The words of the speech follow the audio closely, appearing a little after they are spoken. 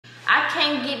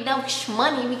can't get no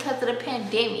money because of the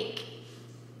pandemic.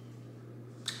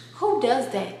 Who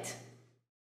does that?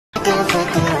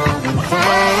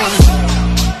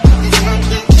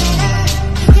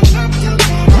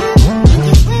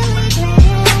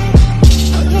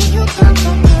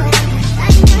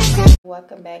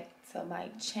 Welcome back to my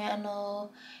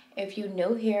channel. If you're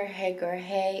new here, hey girl,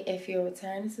 hey. If you're a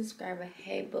returning subscriber,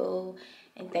 hey boo.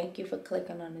 And thank you for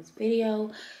clicking on this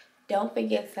video. Don't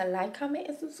forget to like, comment,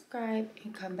 and subscribe,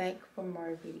 and come back for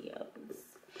more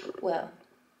videos. Well,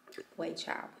 wait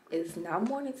y'all, it's not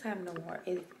morning time no more.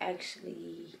 It's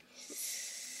actually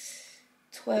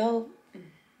 12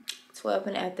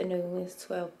 in the afternoon. It's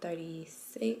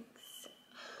 12:36,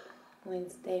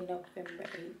 Wednesday, November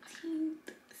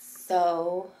 18th.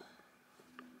 So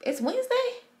it's Wednesday.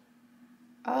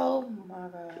 Oh my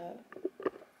god,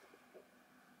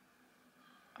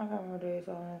 I got my days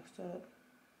all mixed up.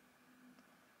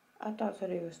 I thought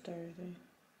today was Thursday.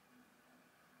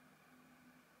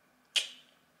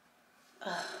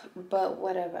 But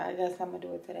whatever, I guess I'm gonna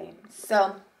do it today.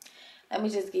 So let me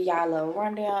just give y'all a little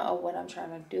rundown of what I'm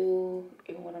trying to do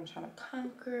and what I'm trying to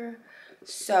conquer.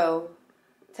 So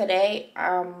today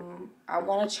I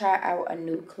want to try out a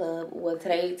new club. Well,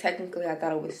 today technically I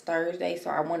thought it was Thursday,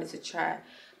 so I wanted to try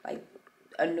like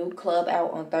a new club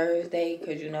out on Thursday,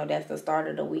 because you know that's the start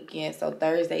of the weekend. So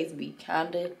Thursdays be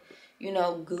kind of, you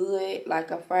know, good like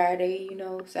a Friday, you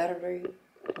know, Saturday,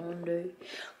 Sunday.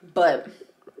 But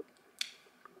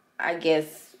I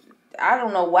guess, I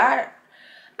don't know why.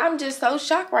 I'm just so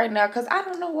shocked right now because I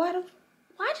don't know why did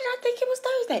I think it was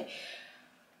Thursday?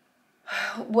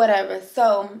 Whatever.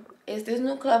 So it's this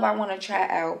new club I want to try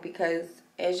out because,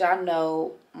 as y'all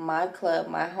know, my club,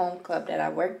 my home club that I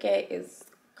work at, is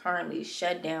currently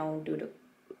shut down due to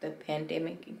the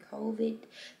pandemic and COVID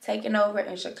taking over,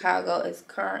 and Chicago is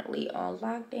currently on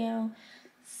lockdown.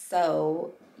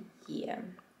 So yeah.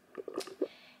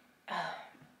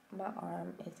 My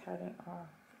arm is hurting off.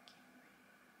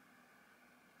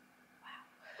 Wow.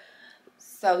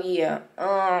 So yeah,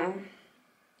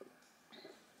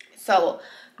 so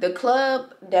the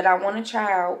club that I want to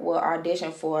try out, will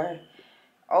audition for,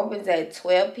 opens at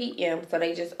 12 p.m. So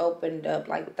they just opened up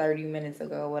like 30 minutes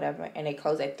ago or whatever, and they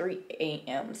close at 3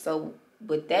 a.m. So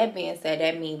with that being said,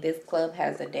 that means this club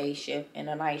has a day shift and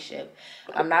a night shift.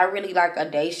 I'm not really like a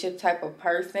day shift type of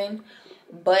person,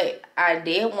 but I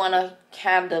did want to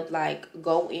kind of like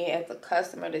go in as a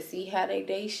customer to see how their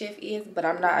day shift is. But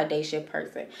I'm not a day shift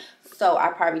person, so I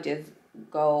probably just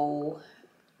go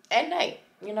at night,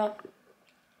 you know.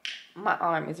 My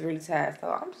arm is really tired, so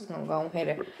I'm just gonna go ahead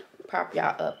and prop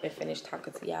y'all up and finish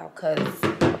talking to y'all, cause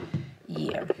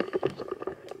yeah.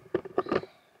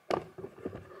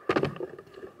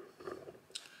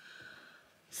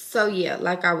 So yeah,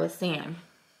 like I was saying,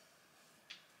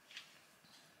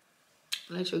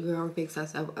 let your girl fix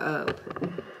herself up.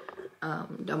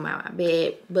 Don't mind my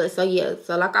bed. But so yeah,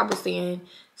 so like I was saying,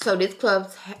 so this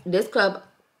club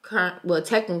will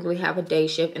technically have a day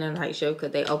shift and a night shift,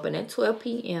 because they open at 12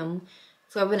 p.m.,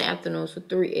 12 in the afternoon to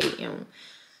 3 a.m.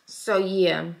 So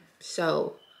yeah,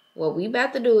 so what I'm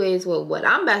about to do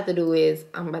is,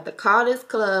 I'm about to call this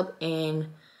club and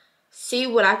see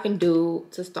what I can do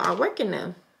to start working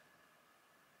them.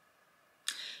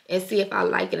 And see if I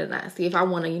like it or not. See if I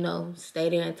want to, you know, stay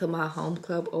there until my home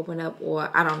club open up, or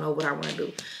I don't know what I want to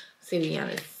do, to be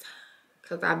honest.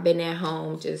 Because I've been at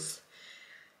home just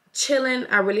chilling.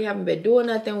 I really haven't been doing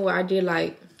nothing. Where I did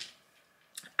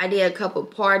a couple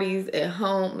parties at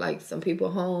home, like some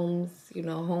people homes, you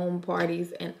know, home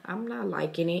parties. And I'm not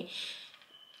liking it.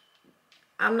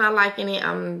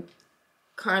 I'm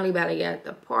currently about to get at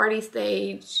the party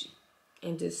stage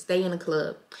and just stay in the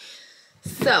club.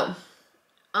 So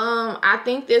I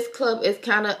think this club is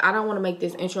kind of, I don't want to make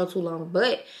this intro too long,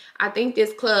 but I think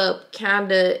this club kind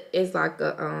of is like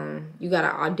a, you got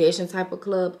an audition type of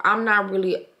club. I'm not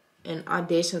really an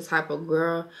audition type of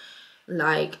girl.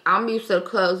 Like, I'm used to the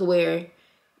clubs where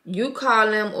you call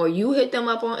them or you hit them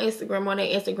up on Instagram, on their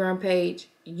Instagram page.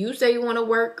 You say you want to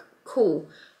work, cool.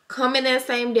 Come in that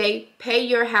same day, pay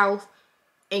your house,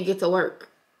 and get to work.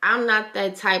 I'm not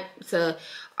that type to,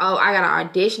 oh, I gotta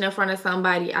audition in front of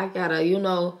somebody. I gotta, you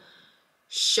know,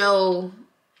 show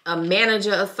a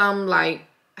manager or something, like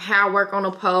how I work on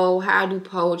a pole, how I do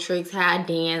pole tricks, how I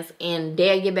dance, and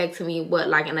they'll get back to me,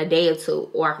 like in a day or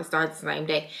two, or I can start the same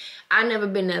day. I've never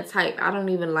been that type. I don't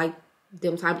even like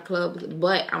them type of clubs,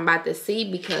 but I'm about to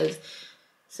see, because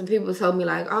some people told me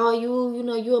like, oh, you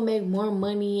know, you'll make more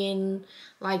money in,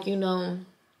 like, you know,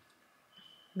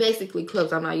 basically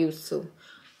clubs I'm not used to.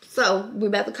 So we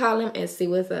about to call him and see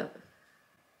what's up.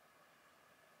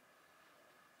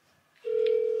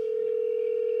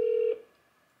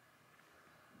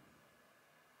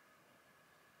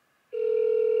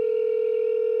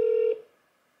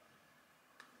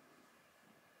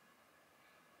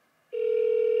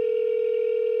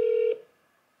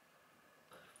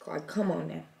 Like, come on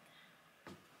now.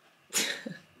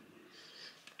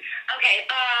 Okay,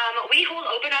 we hold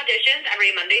open auditions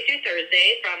every Monday through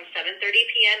Thursday from 7:30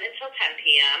 p.m. until 10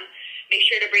 p.m. Make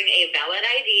sure to bring a valid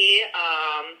ID,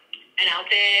 an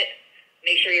outfit.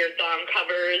 Make sure your thumb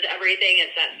covers everything.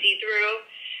 It's not see-through.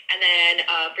 And then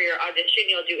for your audition,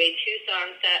 you'll do a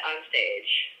 2-song set on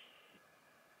stage.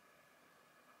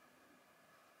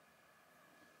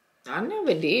 I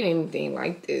never did anything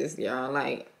like this, y'all.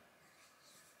 Like,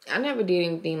 I never did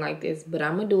anything like this, but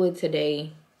I'm going to do it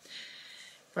today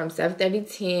from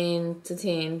 7:30 to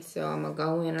 10. So I'm going to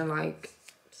go in at like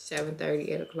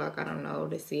 7:30, 8 o'clock. I don't know,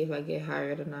 to see if I get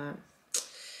hired or not.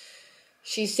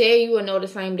 She said you will know the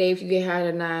same day if you get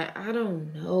hired or not. I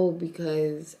don't know,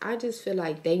 because I just feel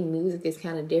like their music is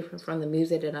kind of different from the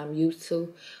music that I'm used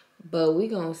to. But we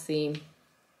going to see.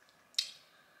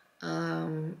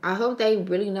 I hope they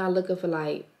really not looking for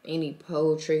like any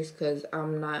pole tricks, because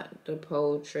I'm not the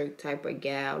pole trick type of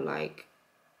gal. Like,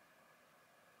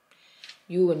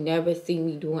 you would never see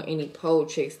me doing any pole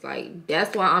tricks. Like,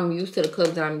 that's why I'm used to the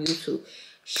clubs that I'm used to.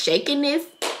 Shaking this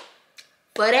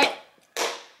for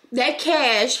that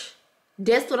cash,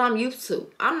 that's what I'm used to.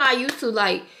 I'm not used to,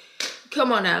 like,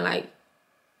 come on now, like,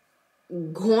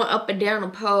 going up and down the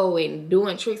pole and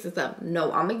doing tricks and stuff.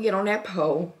 No, I'm gonna get on that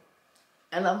pole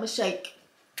and I'm gonna shake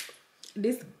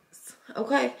this,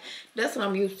 okay? That's what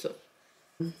I'm used to.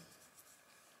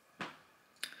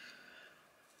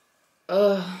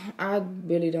 I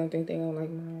really don't think they're gonna like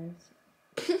mine.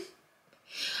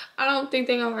 I don't think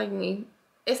they're gonna like me.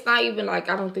 It's not even like,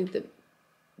 I don't think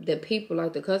the people,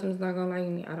 like the customers, not gonna like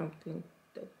me. I don't think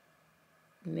the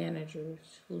managers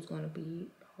who's gonna be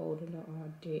holding the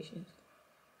auditions.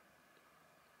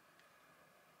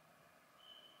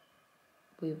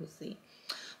 We will see.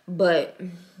 But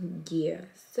yeah,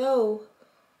 so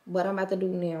what I'm about to do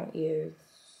now is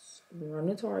run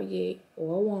to Target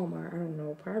or Walmart. I don't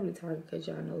know, probably Target, because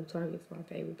y'all know Target's my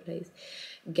favorite place.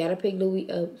 Gotta pick Louis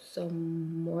up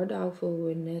some more dog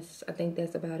food, and I think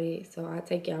that's about it. So I'll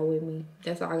take y'all with me.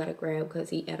 That's all I gotta grab, because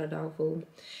he ate a dog food.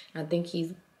 I think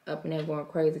he's up in there going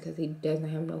crazy because he doesn't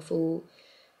have no food.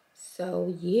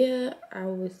 So yeah, I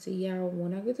will see y'all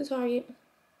when I get to Target.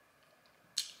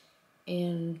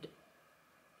 And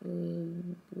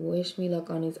wish me luck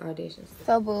on these auditions.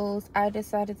 So boos, I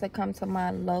decided to come to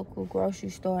my local grocery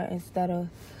store instead of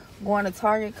going to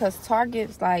Target, because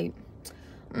Target's like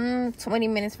 20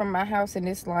 minutes from my house, and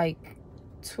it's like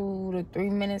 2 to 3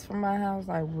 minutes from my house,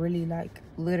 like really, like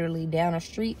literally down the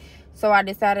street. So I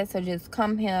decided to just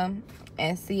come here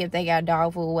and see if they got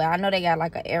dog food. Well, I know they got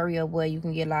like an area where you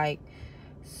can get like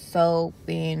soap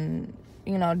and,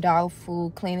 you know, dog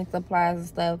food, cleaning supplies and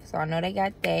stuff. So I know they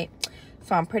got that.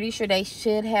 So I'm pretty sure they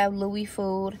should have Louis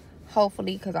food,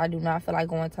 hopefully, because I do not feel like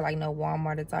going to like no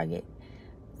Walmart or Target,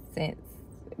 since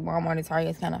Walmart and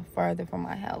Target is kind of further from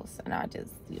my house, and I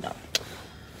just, you know,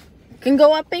 can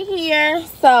go up in here.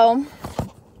 So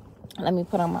let me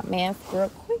put on my mask real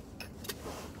quick.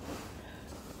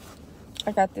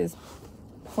 I got this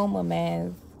Puma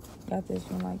mask. Got this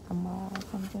from like the mall or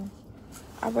something.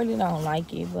 I really don't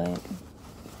like it, but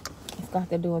it's got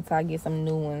to do until I get some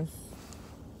new ones.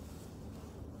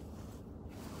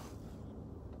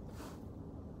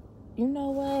 You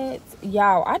know what,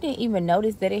 y'all, I didn't even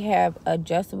notice that it have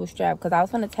adjustable strap, because I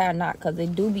was gonna tie a knot, because they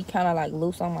do be kind of like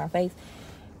loose on my face.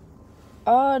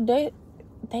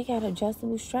 They got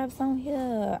adjustable straps on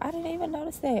here. I didn't even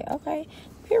notice that. Okay,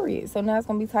 period. So now it's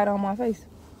gonna be tight on my face.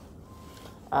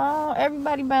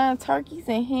 Everybody buying turkeys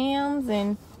and hams,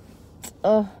 and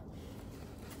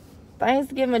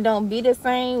Thanksgiving don't be the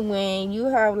same when you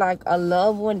have like a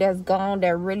loved one that's gone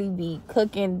that really be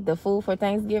cooking the food for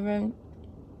Thanksgiving.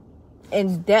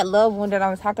 And that loved one that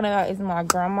I'm talking about is my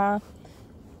grandma.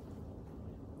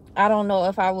 I don't know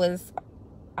if I was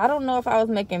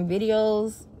making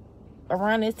videos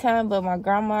around this time, but my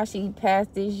grandma, she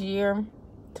passed this year,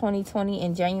 2020,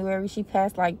 in January. She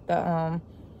passed like the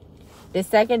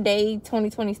second day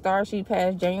 2020 started. She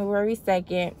passed January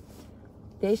 2nd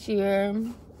this year.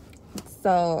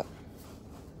 So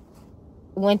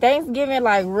when Thanksgiving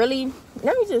like really,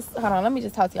 let me just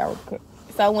talk to y'all real quick.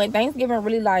 So when Thanksgiving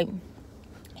really like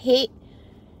hit,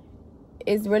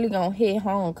 it's really gonna hit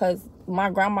home, because my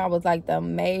grandma was like the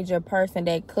major person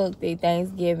that cooked the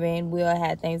Thanksgiving. We all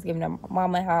had Thanksgiving at my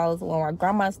mama's house when my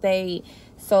grandma stayed.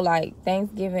 So like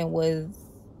Thanksgiving was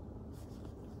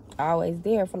always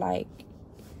there for like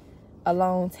a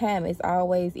long time. It's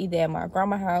always either at my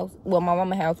grandma's house, well, my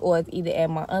mama's house, or it's either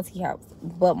at my auntie's house.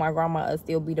 But my grandma will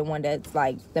still be the one that's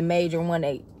like the major one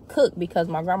that cook, because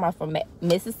my grandma's from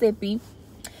Mississippi.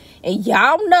 And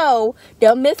y'all know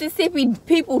the Mississippi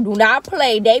people do not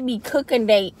play. They be cooking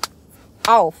they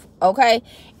off, okay?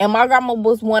 And my grandma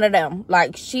was one of them.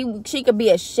 Like, she could be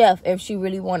a chef if she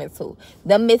really wanted to.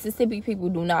 The Mississippi people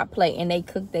do not play, and they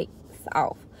cook they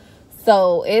off.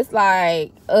 So it's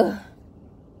like, ugh.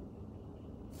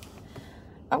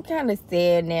 I'm kind of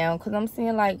sad now because I'm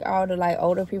seeing like all the like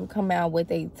older people come out with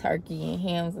a turkey and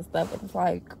hams and stuff. It's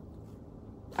like,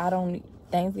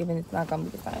 Thanksgiving is not gonna be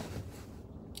the same.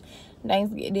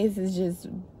 Thanksgiving,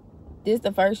 this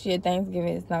the first year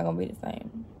Thanksgiving is not gonna be the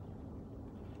same.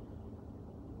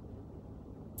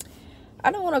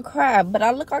 I don't want to cry, but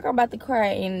I look like I'm about to cry,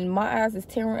 and my eyes is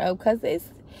tearing up because it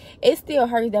still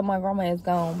hurts that my grandma is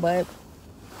gone. But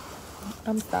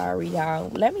I'm sorry, y'all.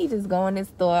 Let me just go in this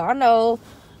store. I know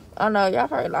y'all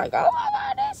heard like, oh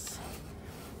my God,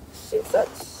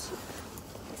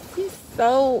 she's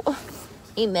so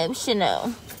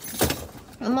emotional.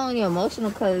 I'm only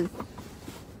emotional because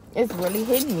it's really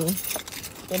hitting me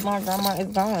that my grandma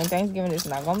is gone. Thanksgiving is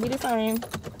not gonna be the same.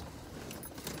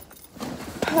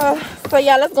 So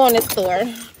yeah, let's go in this store.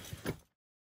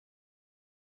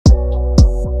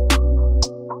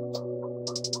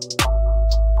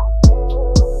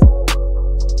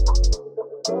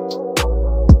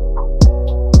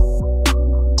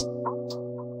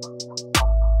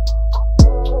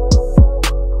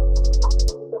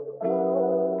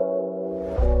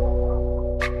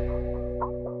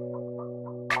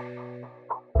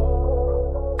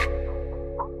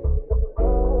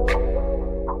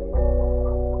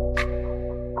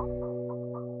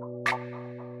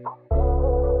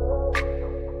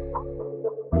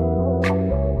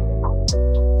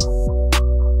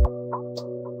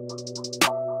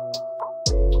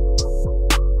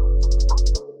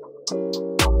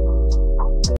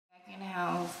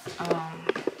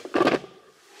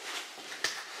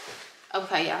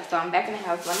 Okay, y'all, so I'm back in the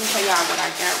house. Let me tell y'all what I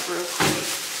got real quick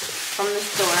from the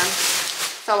store.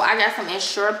 So I got some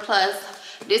Ensure Plus.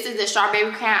 This is the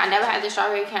strawberry can. I never had the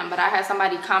strawberry can, but I had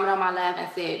somebody comment on my live and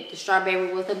said the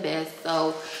strawberry was the best.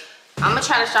 So I'm gonna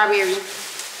try the strawberry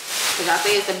because I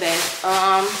say it's the best.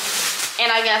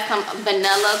 And I got some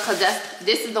vanilla because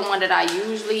this is the one that I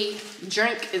usually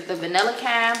drink, is the vanilla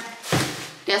can.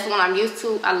 That's the one I'm used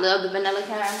to. I love the vanilla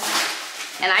can.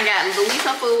 And I got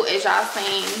Louisa food, as y'all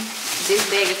seen. This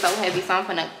bag is so heavy, so I'm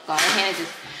gonna go ahead and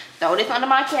just throw this under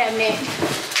my cabinet.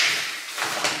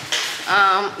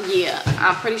 Yeah,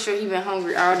 I'm pretty sure he's been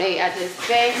hungry all day. I just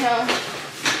fed him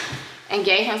and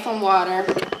gave him some water.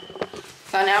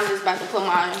 So now I'm just about to put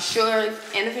my Ensure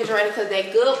in the refrigerator because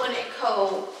they're good when they're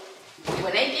cold.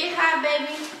 When they get hot,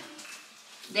 baby,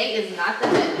 they is not the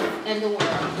best in the world.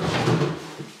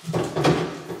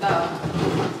 So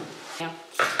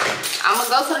I'm gonna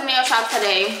go to the nail shop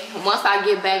today once I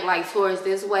get back like towards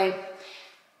this way,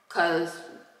 cause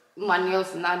my nails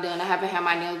is not done. I haven't had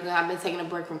my nails done. I've been taking a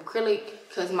break from acrylic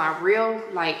because my real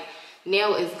like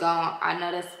nail is gone. I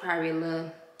know that's probably a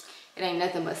little, it ain't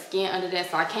nothing but skin under that,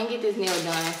 so I can't get this nail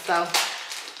done. So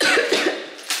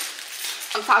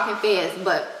I'm talking fast,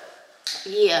 but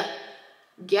yeah,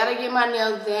 gotta get my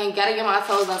nails done, gotta get my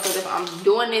toes done. So if I'm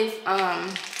doing this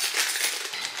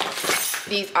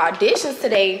these auditions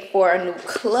today for a new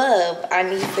club, I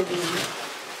need to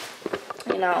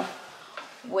be, you know,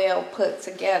 well put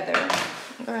together.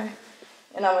 Okay.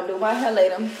 And I'm gonna do my hair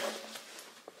later.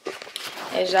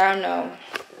 As y'all know,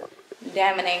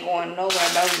 Diamond ain't going nowhere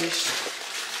bogus.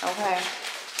 Okay.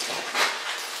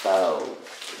 So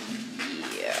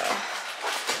yeah.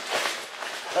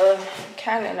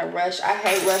 Kinda in a rush. I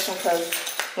hate rushing because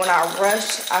when I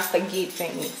rush, I forget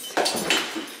things.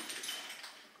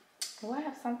 Do I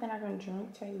have something I can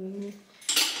drink? Tell you,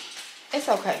 it's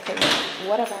okay, because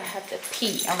what if I have to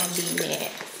pee? I'm gonna be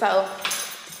mad. So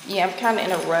yeah, I'm kind of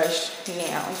in a rush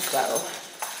now. So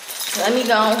let me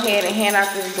go ahead and hand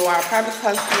out this door. I'll probably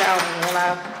talk to y'all when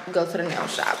I go to the nail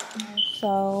shop.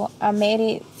 So I made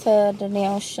it to the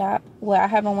nail shop. Well, I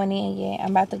haven't went in yet.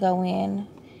 I'm about to go in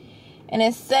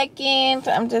a second.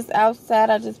 I'm just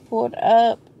outside. I just pulled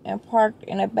up and parked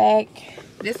in the back.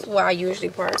 This is where I usually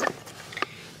park.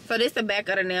 So this is the back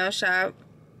of the nail shop.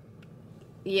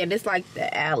 Yeah, this like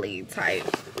the alley type.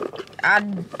 I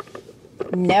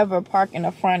never park in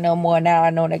the front no more. Now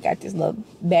I know they got this little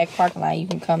back parking lot. You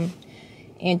can come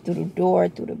in through the door,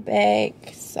 through the back.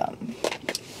 So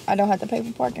I don't have to pay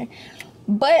for parking.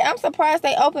 But I'm surprised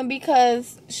they open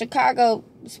because Chicago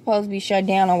is supposed to be shut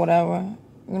down or whatever.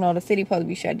 You know, the city supposed to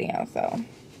be shut down. So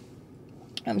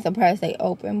I'm surprised they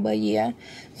open. But yeah,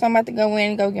 so I'm about to go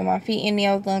in and go get my feet and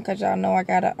nails done because y'all know I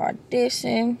got an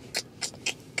audition.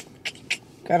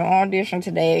 got an audition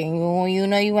today. You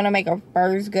know you want to make a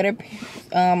first good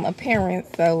appearance.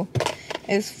 So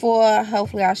it's 4.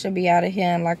 Hopefully I should be out of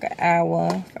here in like an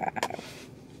hour. 5.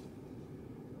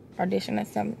 Audition at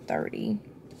 7:30.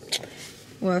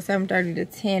 Well, 7:30 to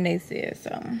 10 they said.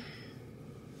 So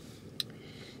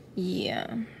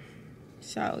yeah.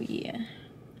 So yeah.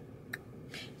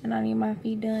 And I need my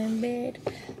feet done in bed.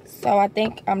 So I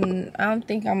don't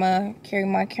think I'm gonna carry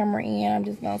my camera in. I'm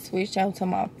just gonna switch out to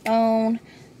my phone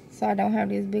so I don't have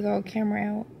this big old camera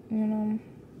out, you know.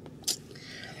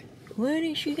 Where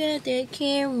did she got that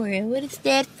camera? What is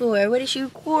that for? What is she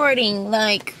recording?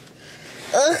 Like,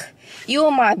 you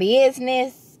in my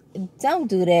business? Don't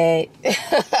do that.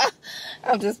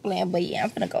 I'm just playing, but yeah, I'm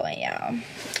finna go in, y'all.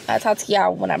 I'll talk to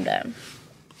y'all when I'm done.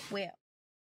 Well.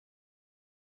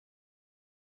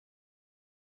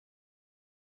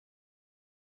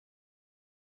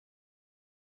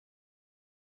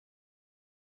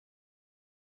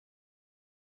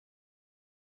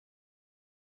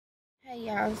 Hey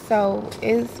y'all, so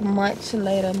it's much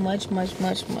later, much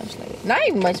later. Not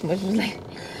even much later.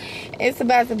 It's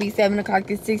about to be 7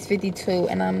 o'clock. It's 6:52,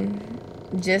 and I'm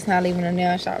just not leaving the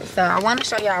nail shop. So I want to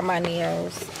show y'all my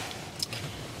nails.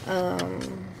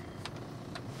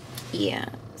 Yeah.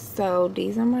 So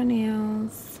these are my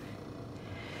nails.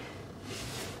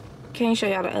 Can't show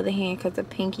y'all the other hand because the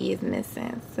pinky is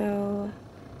missing. So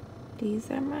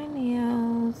these are my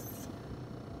nails.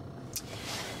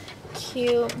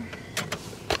 Cute.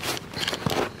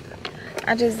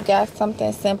 I just got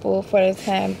something simple for the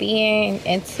time being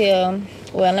until,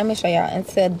 well, let me show y'all,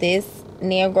 until this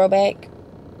nail grow back.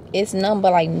 It's nothing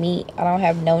but like meat. I don't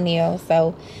have no nails.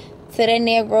 So till that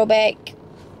nail grow back,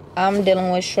 I'm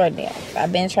dealing with short nails.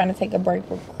 I've been trying to take a break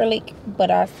from acrylic, but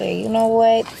I say, you know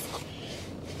what?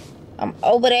 I'm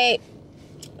over that.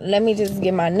 Let me just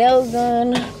get my nails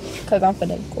done because I'm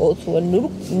finna go to a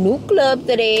new club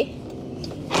today.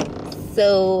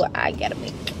 So I gotta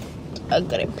make a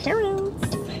good appearance.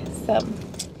 So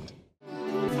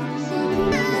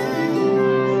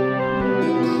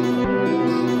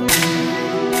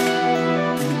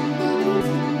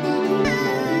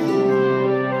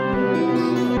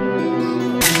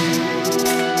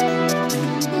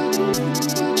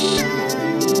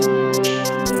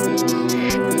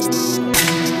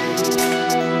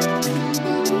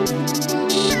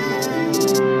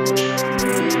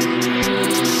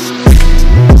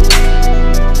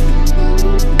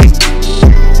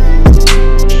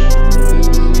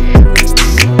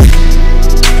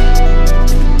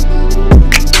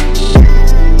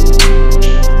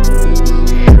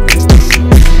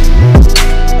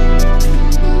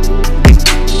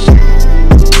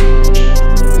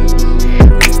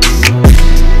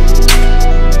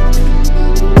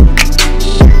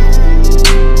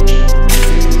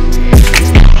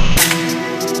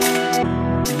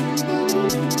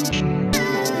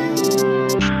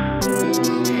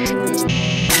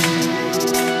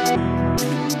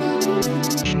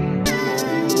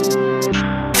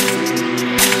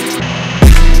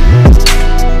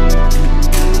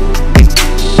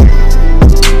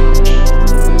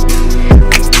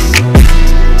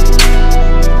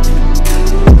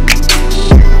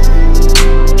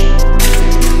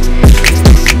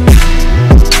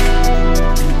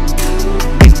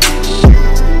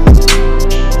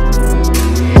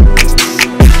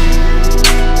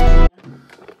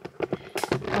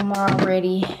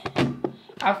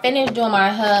I finished doing my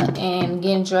hair and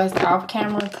getting dressed off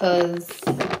camera because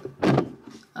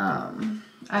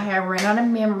I had ran out of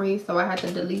memory, so I had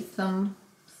to delete some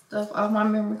stuff off my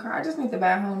memory card. I just need to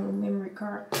buy a whole new memory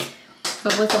card.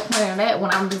 But what's the point of that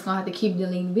when I'm just gonna have to keep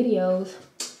deleting videos?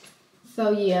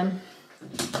 So yeah,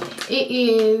 it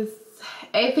is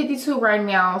 8:52 right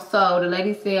now. So the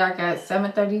lady said I got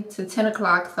 7:30 to 10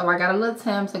 o'clock, so I got a little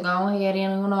time to go ahead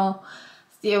and, you know,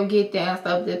 still get there and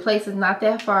stuff. The place is not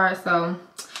that far, so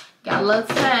got a little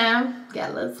time,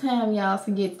 y'all,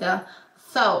 to get there.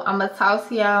 So I'm gonna talk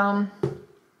to y'all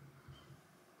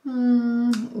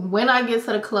when I get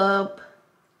to the club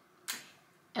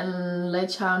and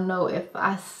let y'all know if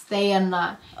I stay or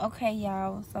not. Okay,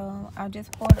 y'all, so I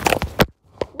just pulled up.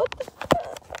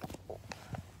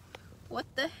 What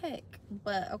the heck?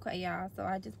 But okay, y'all, so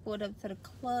I just pulled up to the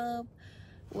club.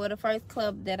 Well, the first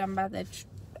club that I'm about to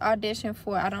audition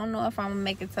for. I don't know if I'm gonna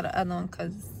make it to the other one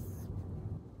because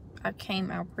I came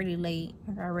out pretty late.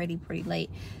 I got ready pretty late.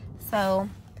 So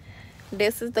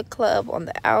this is the club on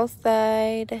the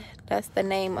outside. That's the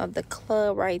name of the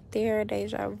club right there.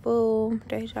 Deja Vu.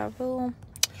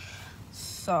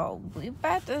 So we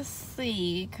about to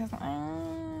see, because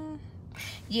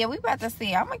yeah, we about to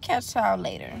see. I'm gonna catch y'all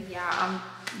later. Yeah, I'm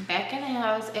back in the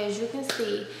house. As you can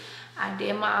see, I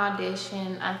did my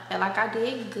audition. I feel like I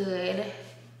did good.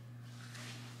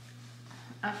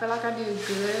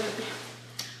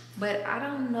 But I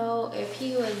don't know if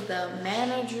he was the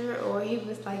manager or he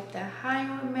was like the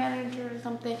hiring manager or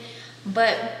something.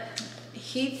 But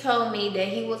he told me that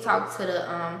he would talk to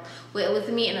the well, it was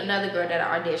me and another girl that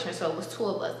I auditioned, so it was 2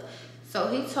 of us. So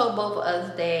he told both of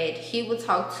us that he would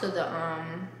talk to the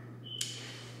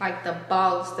like the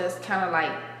boss that's kind of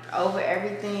like over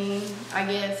everything, I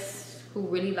guess, who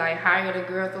really like hired the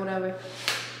girls or whatever.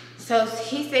 So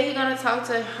he said he's gonna talk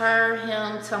to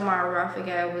him tomorrow. I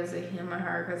forgot was it him or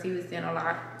her because he was in a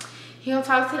lot. He gonna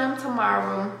talk to them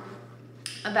tomorrow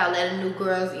about letting new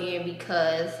girls in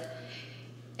because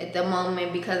at the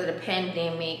moment, because of the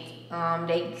pandemic,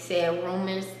 they said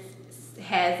rumors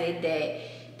has it that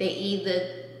they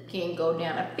either can go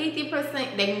down to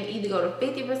 50%. They can either go to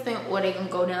 50% or they can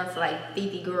go down to like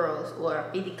 50 girls or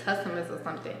 50 customers or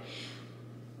something.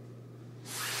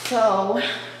 So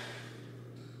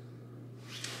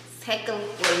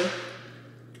technically,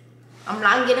 I'm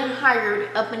not getting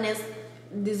hired up in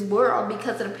this world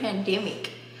because of the pandemic.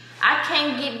 I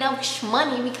can't get no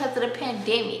money because of the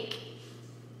pandemic.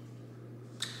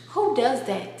 Who does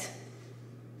that?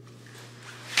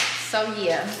 So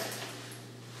yeah,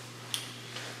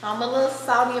 I'm a little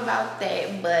salty about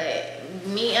that, but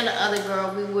me and the other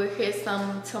girl, we will hear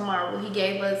some tomorrow. He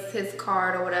gave us his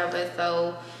card or whatever,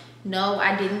 so no,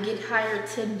 I didn't get hired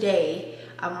today.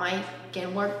 I might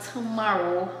get work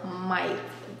tomorrow,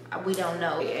 we don't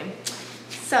know yet.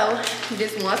 So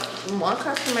this one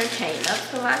customer came up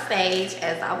to my stage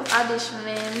as I was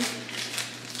auditioning.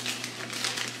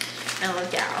 And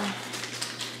look, y'all,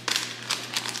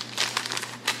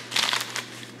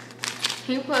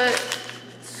 he put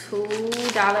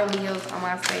 $2 bills on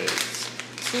my stage.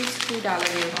 Two $2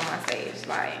 bills on my stage,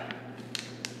 like.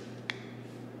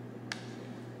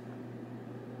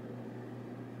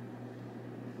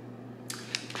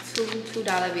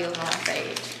 $2 bills on my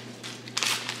stage.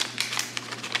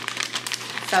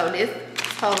 So this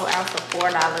total out to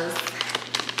 $4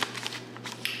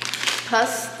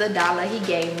 plus the $1 he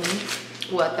gave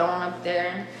me, well, thrown up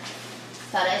there.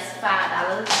 So that's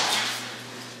 $5.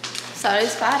 So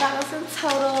there's $5 in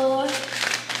total.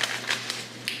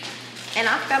 And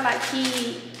I felt like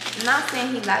not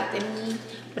saying he liked me,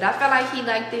 but I felt like he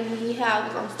liked me how I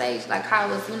was on stage, like how I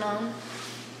was, you know,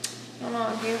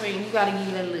 you gotta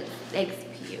give it a little sex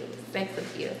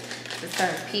appeal to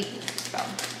certain people. So,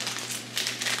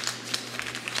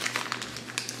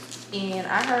 and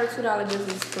I heard $2 bills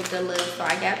is for the love, so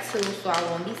I got 2, so I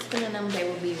won't be spending them. They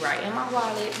will be right in my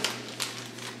wallet.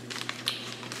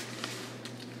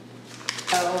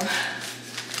 So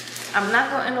I'm not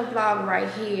gonna end the vlog right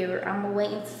here. I'm gonna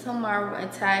wait until tomorrow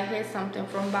until I hear something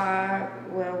from Bob.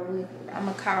 Well, I'm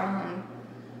gonna call him.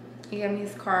 He gave me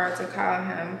his card to call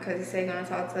him because he said he's gonna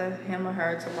talk to him or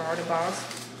her tomorrow, the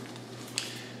boss.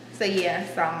 So yeah,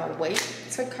 so I'm gonna wait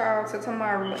to call to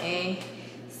tomorrow and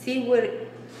see what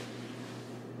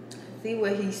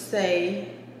he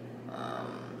say,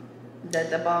 that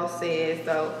the boss says.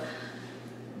 So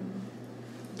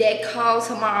that call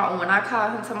tomorrow, when I call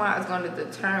him tomorrow, is going to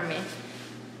determine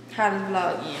how this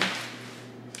vlog ends.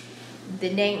 The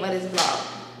name of this vlog,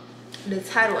 the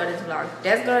title of this vlog.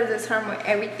 That's going to determine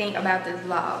everything about this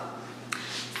vlog.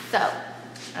 So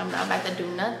I'm not about to do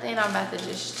nothing. I'm about to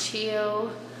just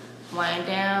chill, wind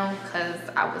down, because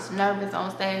I was nervous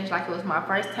on stage. Like it was my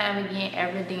first time again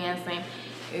ever dancing.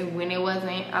 When it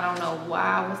wasn't, I don't know why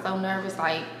I was so nervous.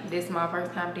 Like this is my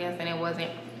first time dancing. It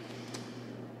wasn't.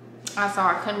 Also,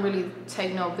 I couldn't really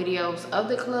take no videos of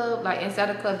the club, like inside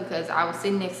the club, because I was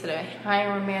sitting next to the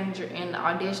hiring manager and the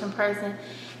audition person,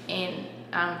 and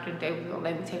I don't think they were gonna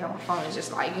let me take out my phone. It's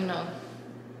just like, you know,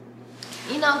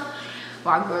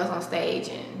 while girls on stage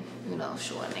and,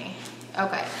 showing their.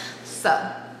 Okay, so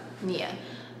yeah.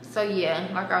 So yeah,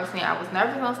 like I was saying, I was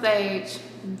nervous on stage.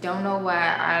 Don't know why.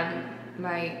 I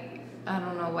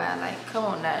don't know why. Like, come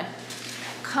on now,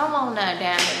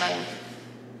 Diamond. Like,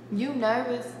 you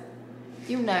nervous?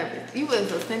 You nervous. You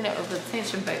was a center of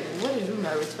attention, baby. What are you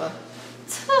nervous for?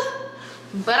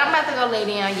 But I'm about to go lay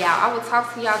down, y'all. I will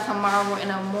talk to y'all tomorrow in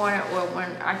the morning or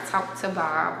when I talk to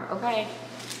Bob, okay?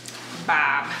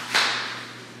 Bob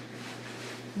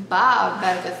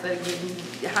better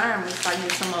consider hiring me so I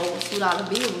get some old $2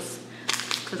 bills.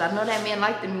 Because I know that man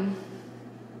liked me.